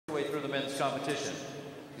the men's competition.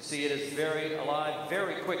 You see it is very alive,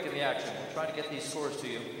 very quick in the action. We're trying to get these scores to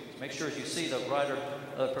you. Make sure as you see the rider,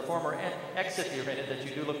 performer exit the arena that you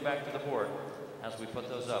do look back to the board as we put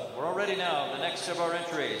those up. We're all ready now. The next of our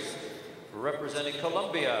entries, representing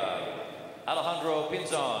Colombia, Alejandro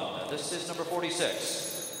Pinzón. This is number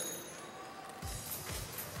 46.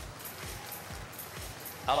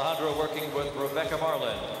 Alejandro working with Rebecca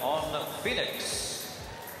Marlin on Phoenix.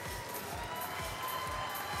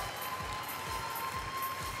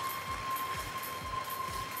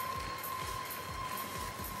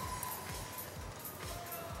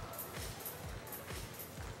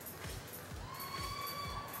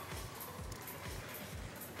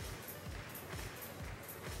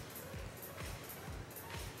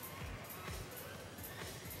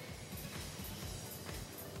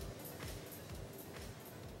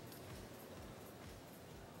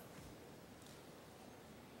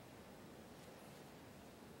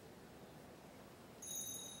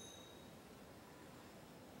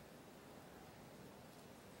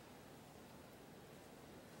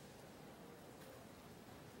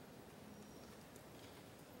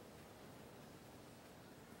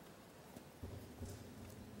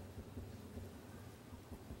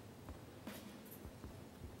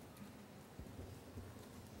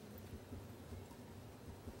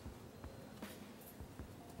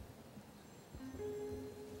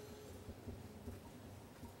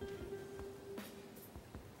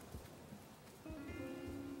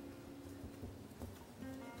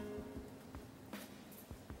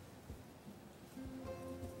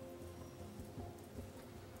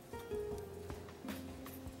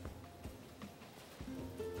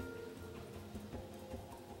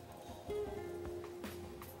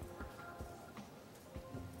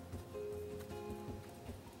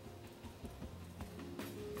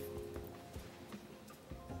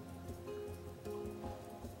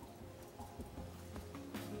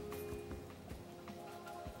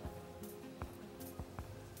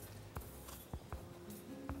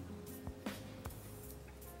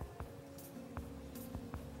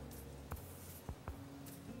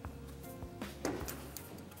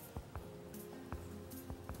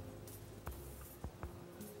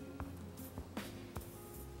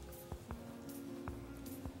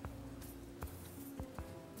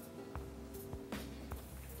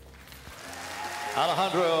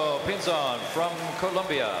 Alejandro Pinzón from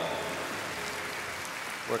Colombia,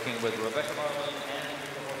 working with Rebecca Marlin and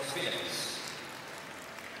Phoenix.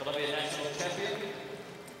 Colombia national champion,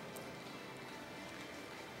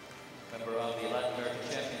 member of the Latin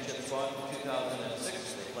American Championship squad in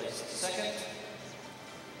 2006. They placed second.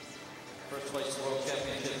 First place World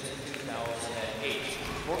Championships in 2008.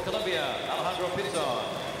 For Colombia, Alejandro Pinzón.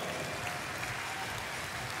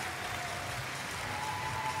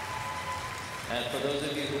 And for those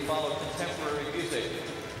of you who follow contemporary music,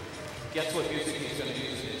 guess what music he's going to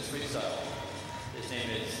use in his freestyle? His name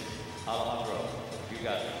is Alejandro. You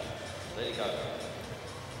got it. Lady Gaga.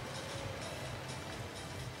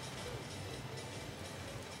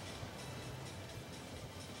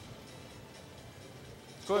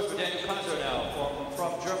 Scores for Daniel Kaiser now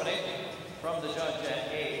from Germany. From the judge at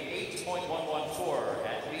A, 8.114,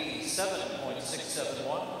 at B,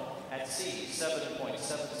 7.671, at C,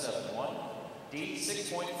 7.771, D,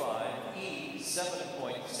 6.5, E,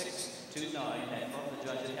 7.629, and from the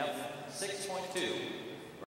judge at F, 6.2.